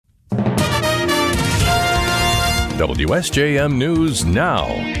WSJM News Now.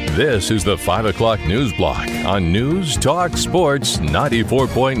 This is the 5 o'clock news block on News Talk Sports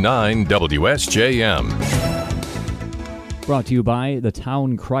 94.9 WSJM. Brought to you by the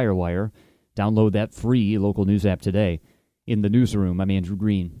Town Crier Wire. Download that free local news app today. In the newsroom, I'm Andrew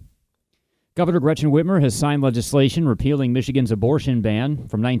Green. Governor Gretchen Whitmer has signed legislation repealing Michigan's abortion ban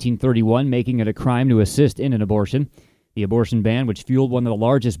from 1931, making it a crime to assist in an abortion. The abortion ban, which fueled one of the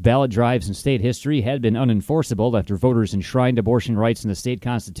largest ballot drives in state history, had been unenforceable after voters enshrined abortion rights in the state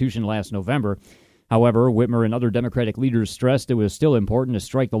constitution last November. However, Whitmer and other Democratic leaders stressed it was still important to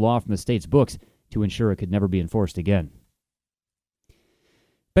strike the law from the state's books to ensure it could never be enforced again.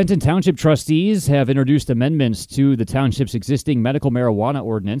 Benton Township trustees have introduced amendments to the township's existing medical marijuana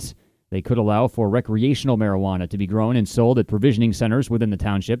ordinance. They could allow for recreational marijuana to be grown and sold at provisioning centers within the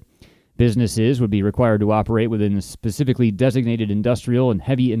township. Businesses would be required to operate within specifically designated industrial and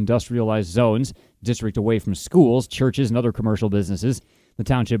heavy industrialized zones, district away from schools, churches, and other commercial businesses. The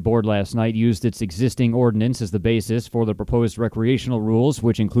township board last night used its existing ordinance as the basis for the proposed recreational rules,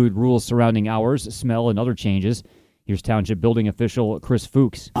 which include rules surrounding hours, smell, and other changes. Here's Township Building official Chris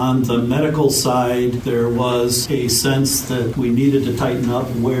Fuchs. On the medical side, there was a sense that we needed to tighten up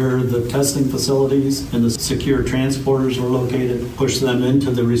where the testing facilities and the secure transporters were located, push them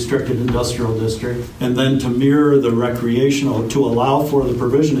into the restricted industrial district, and then to mirror the recreational, to allow for the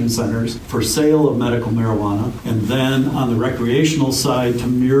provisioning centers for sale of medical marijuana, and then on the recreational side to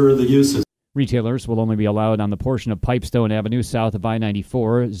mirror the uses. Retailers will only be allowed on the portion of Pipestone Avenue south of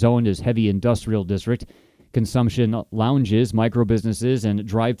I-94, zoned as heavy industrial district. Consumption lounges, micro-businesses, and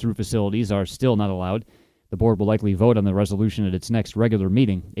drive-through facilities are still not allowed. The board will likely vote on the resolution at its next regular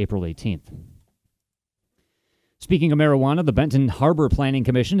meeting, April 18th. Speaking of marijuana, the Benton Harbor Planning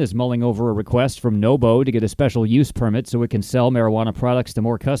Commission is mulling over a request from NOBO to get a special use permit so it can sell marijuana products to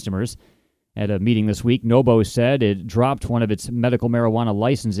more customers. At a meeting this week, NOBO said it dropped one of its medical marijuana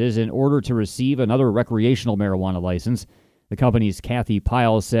licenses in order to receive another recreational marijuana license. The company's Kathy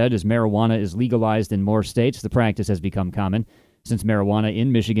Pyle said as marijuana is legalized in more states, the practice has become common. Since marijuana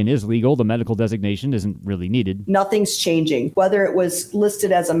in Michigan is legal, the medical designation isn't really needed. Nothing's changing. Whether it was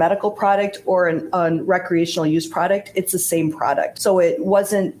listed as a medical product or a recreational use product, it's the same product. So it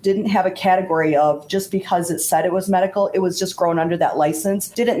didn't have a category of just because it said it was medical, it was just grown under that license.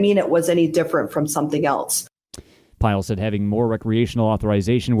 Didn't mean it was any different from something else. Pyle said having more recreational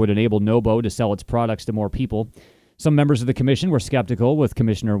authorization would enable NOBO to sell its products to more people. Some members of the commission were skeptical, with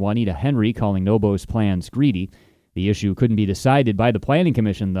Commissioner Juanita Henry calling NOBO's plans greedy. The issue couldn't be decided by the Planning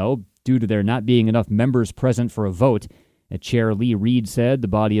Commission, though, due to there not being enough members present for a vote. Chair Lee Reed said the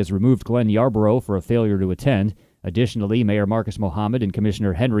body has removed Glenn Yarborough for a failure to attend. Additionally, Mayor Marcus Mohammed and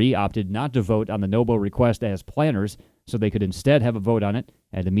Commissioner Henry opted not to vote on the NOBO request as planners, so they could instead have a vote on it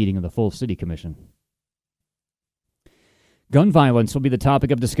at a meeting of the full City Commission. Gun violence will be the topic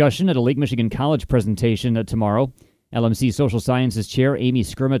of discussion at a Lake Michigan College presentation tomorrow. LMC Social Sciences Chair Amy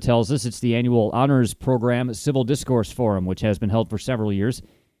Skrma tells us it's the annual Honors Program Civil Discourse Forum, which has been held for several years.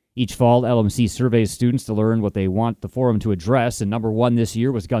 Each fall, LMC surveys students to learn what they want the forum to address, and number one this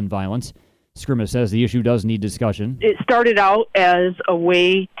year was gun violence. Skrma says the issue does need discussion. It started out as a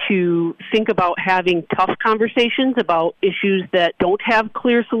way to think about having tough conversations about issues that don't have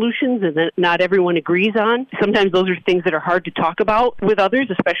clear solutions and that not everyone agrees on. Sometimes those are things that are hard to talk about with others,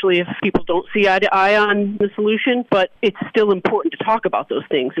 especially if people don't see eye to eye on the solution. But it's still important to talk about those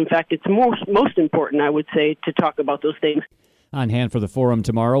things. In fact, it's most important, I would say, to talk about those things. On hand for the forum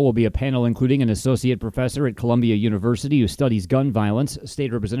tomorrow will be a panel including an associate professor at Columbia University who studies gun violence,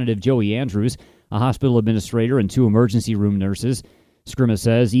 State Representative Joey Andrews, a hospital administrator, and 2 emergency room nurses. Skrma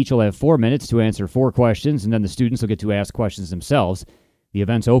says each will have 4 minutes to answer 4 questions, and then the students will get to ask questions themselves. The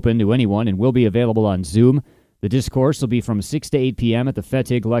event's open to anyone and will be available on Zoom. The discourse will be from 6 to 8 p.m. at the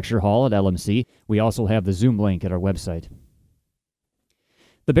Fettig Lecture Hall at LMC. We also have the Zoom link at our website.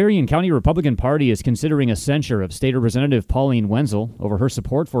 The Berrien County Republican Party is considering a censure of State Representative Pauline Wenzel over her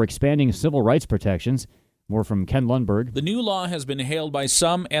support for expanding civil rights protections. More from Ken Lundberg. The new law has been hailed by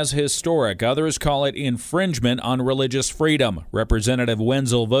some as historic. Others call it infringement on religious freedom. Representative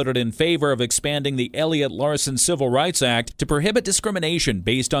Wenzel voted in favor of expanding the Elliott Larson Civil Rights Act to prohibit discrimination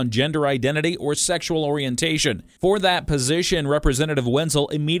based on gender identity or sexual orientation. For that position, Representative Wenzel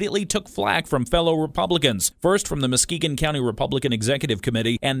immediately took flack from fellow Republicans, first from the Muskegon County Republican Executive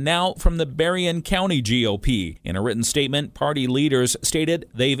Committee and now from the Berrien County GOP. In a written statement, party leaders stated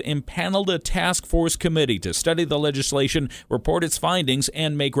they've impaneled a task force committee to study the legislation, report its findings,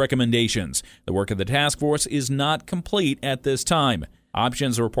 and make recommendations. The work of the task force is not complete at this time.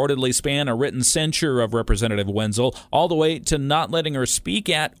 Options reportedly span a written censure of Representative Wenzel all the way to not letting her speak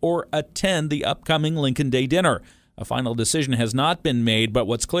at or attend the upcoming Lincoln Day dinner. A final decision has not been made, but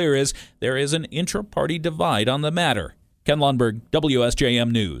what's clear is there is an intra-party divide on the matter. Ken Lundberg, WSJM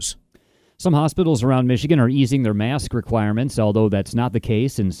News. Some hospitals around Michigan are easing their mask requirements, although that's not the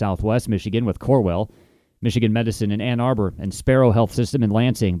case in southwest Michigan with Corewell. Michigan Medicine in Ann Arbor and Sparrow Health System in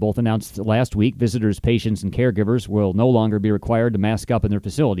Lansing both announced last week visitors, patients, and caregivers will no longer be required to mask up in their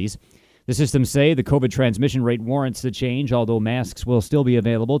facilities. The systems say the COVID transmission rate warrants the change, although masks will still be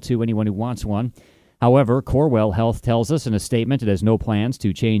available to anyone who wants one. However, Corewell Health tells us in a statement it has no plans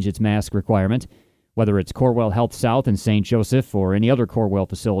to change its mask requirement. Whether it's Corewell Health South in St. Joseph or any other Corewell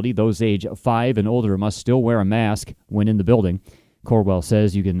facility, those age 5 and older must still wear a mask when in the building. Corewell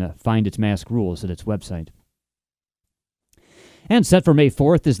says you can find its mask rules at its website. And set for May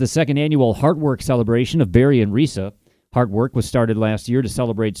 4th is the second annual Heartwork celebration of Barry and Risa. Heartwork was started last year to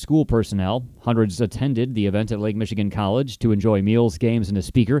celebrate school personnel. Hundreds attended the event at Lake Michigan College to enjoy meals, games, and a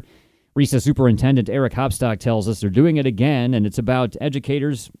speaker. RISA Superintendent Eric Hopstock tells us they're doing it again, and it's about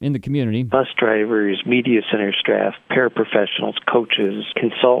educators in the community. Bus drivers, media center staff, paraprofessionals, coaches,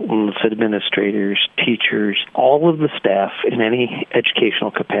 consultants, administrators, teachers, all of the staff in any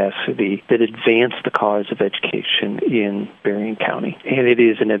educational capacity that advance the cause of education in Berrien County. And it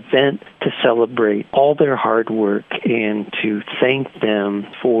is an event to celebrate all their hard work and to thank them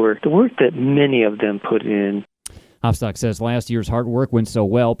for the work that many of them put in. Hopstock says last year's Heartwork went so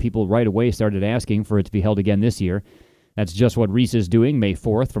well, people right away started asking for it to be held again this year. That's just what Reese is doing, May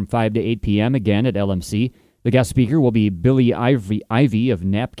 4th from 5 to 8 p.m. again at LMC. The guest speaker will be Billy Ivy of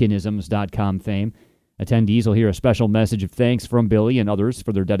Napkinisms.com fame. Attendees will hear a special message of thanks from Billy and others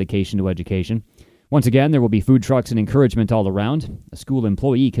for their dedication to education. Once again, there will be food trucks and encouragement all around. A school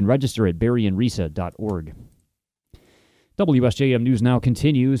employee can register at berrienrisa.org. WSJM News Now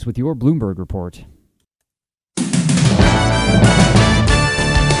continues with your Bloomberg Report.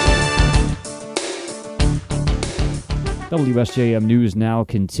 WSJM News Now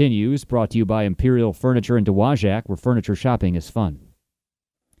continues, brought to you by Imperial Furniture in Dowagiac, where furniture shopping is fun.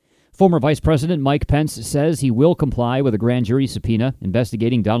 Former Vice President Mike Pence says he will comply with a grand jury subpoena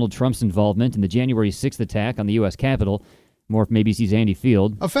investigating Donald Trump's involvement in the January 6th attack on the U.S. Capitol. More from ABC's Andy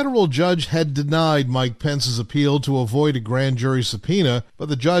Field. A federal judge had denied Mike Pence's appeal to avoid a grand jury subpoena, but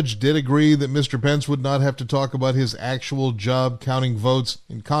the judge did agree that Mr. Pence would not have to talk about his actual job counting votes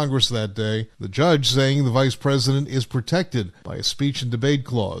in Congress that day. The judge saying the vice president is protected by a speech and debate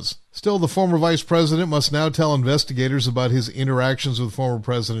clause. Still, the former vice president must now tell investigators about his interactions with former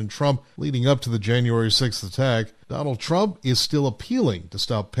President Trump leading up to the January 6th attack. Donald Trump is still appealing to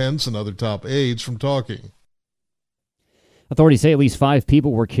stop Pence and other top aides from talking. Authorities say at least 5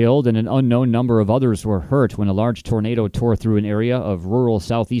 people were killed and an unknown number of others were hurt when a large tornado tore through an area of rural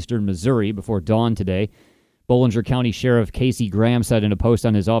southeastern Missouri before dawn today. Bollinger County Sheriff Casey Graham said in a post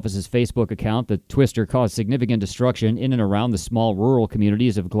on his office's Facebook account that Twister caused significant destruction in and around the small rural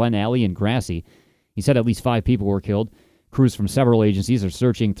communities of Glen Alley and Grassy. He said at least 5 people were killed. Crews from several agencies are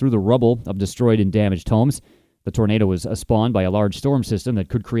searching through the rubble of destroyed and damaged homes. The tornado was spawned by a large storm system that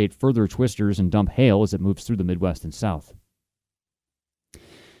could create further twisters and dump hail as it moves through the Midwest and South.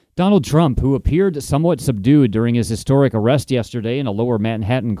 Donald Trump, who appeared somewhat subdued during his historic arrest yesterday in a lower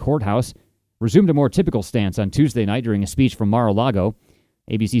Manhattan courthouse, resumed a more typical stance on Tuesday night during a speech from Mar-a-Lago.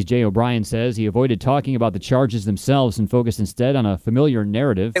 ABC's Jay O'Brien says he avoided talking about the charges themselves and focused instead on a familiar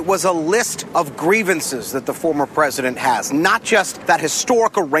narrative. It was a list of grievances that the former president has, not just that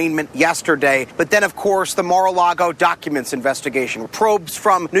historic arraignment yesterday, but then, of course, the Mar-a-Lago documents investigation, probes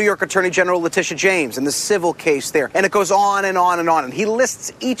from New York Attorney General Letitia James and the civil case there. And it goes on and on and on. And he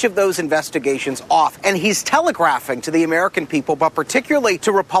lists each of those investigations off. And he's telegraphing to the American people, but particularly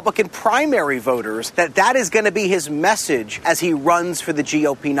to Republican primary voters, that that is going to be his message as he runs for the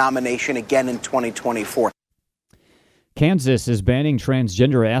GOP nomination again in 2024. Kansas is banning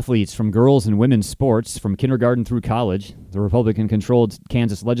transgender athletes from girls' and women's sports from kindergarten through college. The Republican-controlled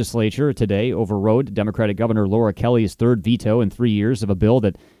Kansas legislature today overrode Democratic Governor Laura Kelly's third veto in 3 years of a bill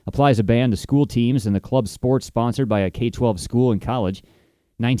that applies a ban to school teams and the club sports sponsored by a K-12 school and college.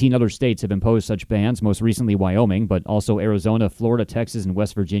 19 other states have imposed such bans, most recently Wyoming, but also Arizona, Florida, Texas, and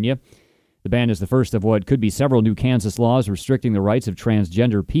West Virginia. The ban is the first of what could be several new Kansas laws restricting the rights of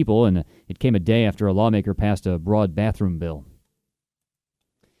transgender people, and it came a day after a lawmaker passed a broad bathroom bill.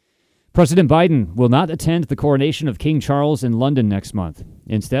 President Biden will not attend the coronation of King Charles in London next month.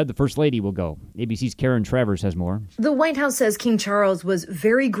 Instead, the First Lady will go. ABC's Karen Travers has more. The White House says King Charles was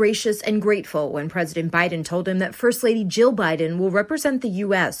very gracious and grateful when President Biden told him that First Lady Jill Biden will represent the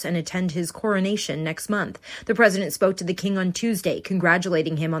U.S. and attend his coronation next month. The president spoke to the king on Tuesday,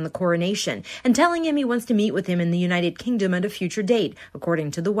 congratulating him on the coronation and telling him he wants to meet with him in the United Kingdom at a future date,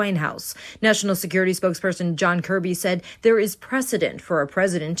 according to the White House. National Security spokesperson John Kirby said there is precedent for a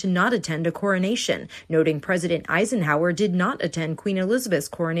president to not attend a coronation, noting President Eisenhower did not attend Queen Elizabeth's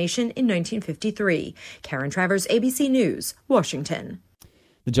coronation in 1953. Karen Travers, ABC News, Washington.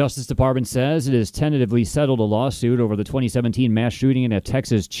 The Justice Department says it has tentatively settled a lawsuit over the 2017 mass shooting in a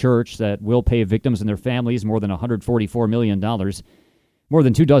Texas church that will pay victims and their families more than $144 million. More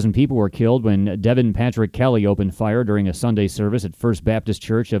than 24 people were killed when Devin Patrick Kelly opened fire during a Sunday service at First Baptist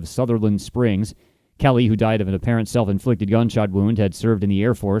Church of Sutherland Springs. Kelly, who died of an apparent self-inflicted gunshot wound, had served in the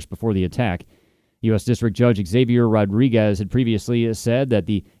Air Force before the attack. U.S. District Judge Xavier Rodriguez had previously said that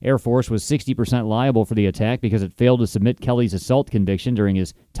the Air Force was 60% liable for the attack because it failed to submit Kelly's assault conviction during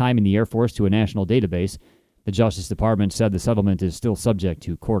his time in the Air Force to a national database. The Justice Department said the settlement is still subject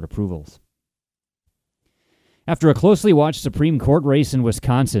to court approvals. After a closely watched Supreme Court race in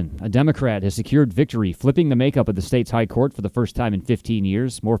Wisconsin, a Democrat has secured victory, flipping the makeup of the state's high court for the first time in 15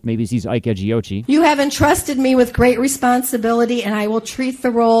 years. More from ABC's Ike Egiuchi. You have entrusted me with great responsibility, and I will treat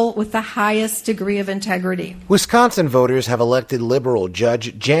the role with the highest degree of integrity. Wisconsin voters have elected liberal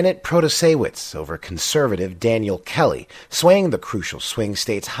Judge Janet Protasewicz over conservative Daniel Kelly, swaying the crucial swing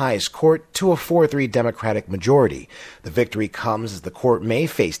state's highest court to a 4-3 Democratic majority. The victory comes as the court may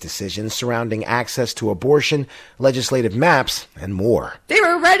face decisions surrounding access to abortion, legislative maps, and more. They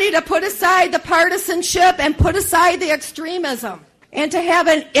were ready to put aside the partisanship and put aside the extremism and to have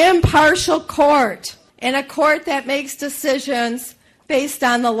an impartial court, and a court that makes decisions based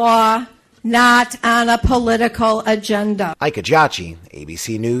on the law, not on a political agenda. Ike Egiuchi,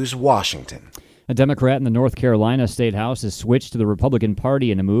 ABC News, Washington. A Democrat in the North Carolina State House has switched to the Republican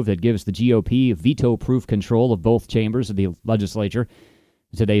Party in a move that gives the GOP veto-proof control of both chambers of the legislature.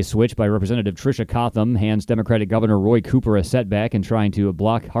 Today's switch by Representative Tricia Cotham hands Democratic Governor Roy Cooper a setback in trying to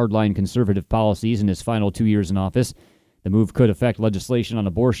block hardline conservative policies in his final 2 years in office. The move could affect legislation on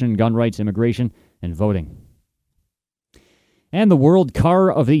abortion, gun rights, immigration, and voting. And the World Car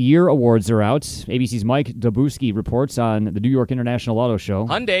of the Year awards are out. ABC's Mike Dabuski reports on the New York International Auto Show.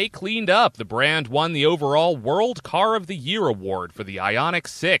 Hyundai cleaned up. The brand won the overall World Car of the Year award for the Ioniq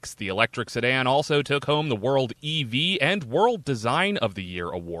 6. The electric sedan also took home the World EV and World Design of the Year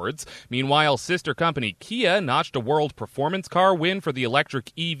awards. Meanwhile, sister company Kia notched a World Performance Car win for the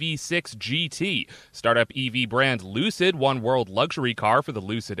electric EV6 GT. Startup EV brand Lucid won World Luxury Car for the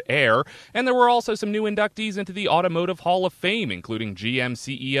Lucid Air. And there were also some new inductees into the Automotive Hall of Fame, including GM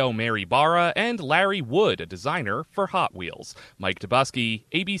CEO Mary Barra and Larry Wood, a designer for Hot Wheels. Mike Dabuski,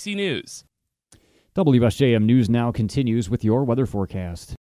 ABC News. WSJM News Now continues with your weather forecast.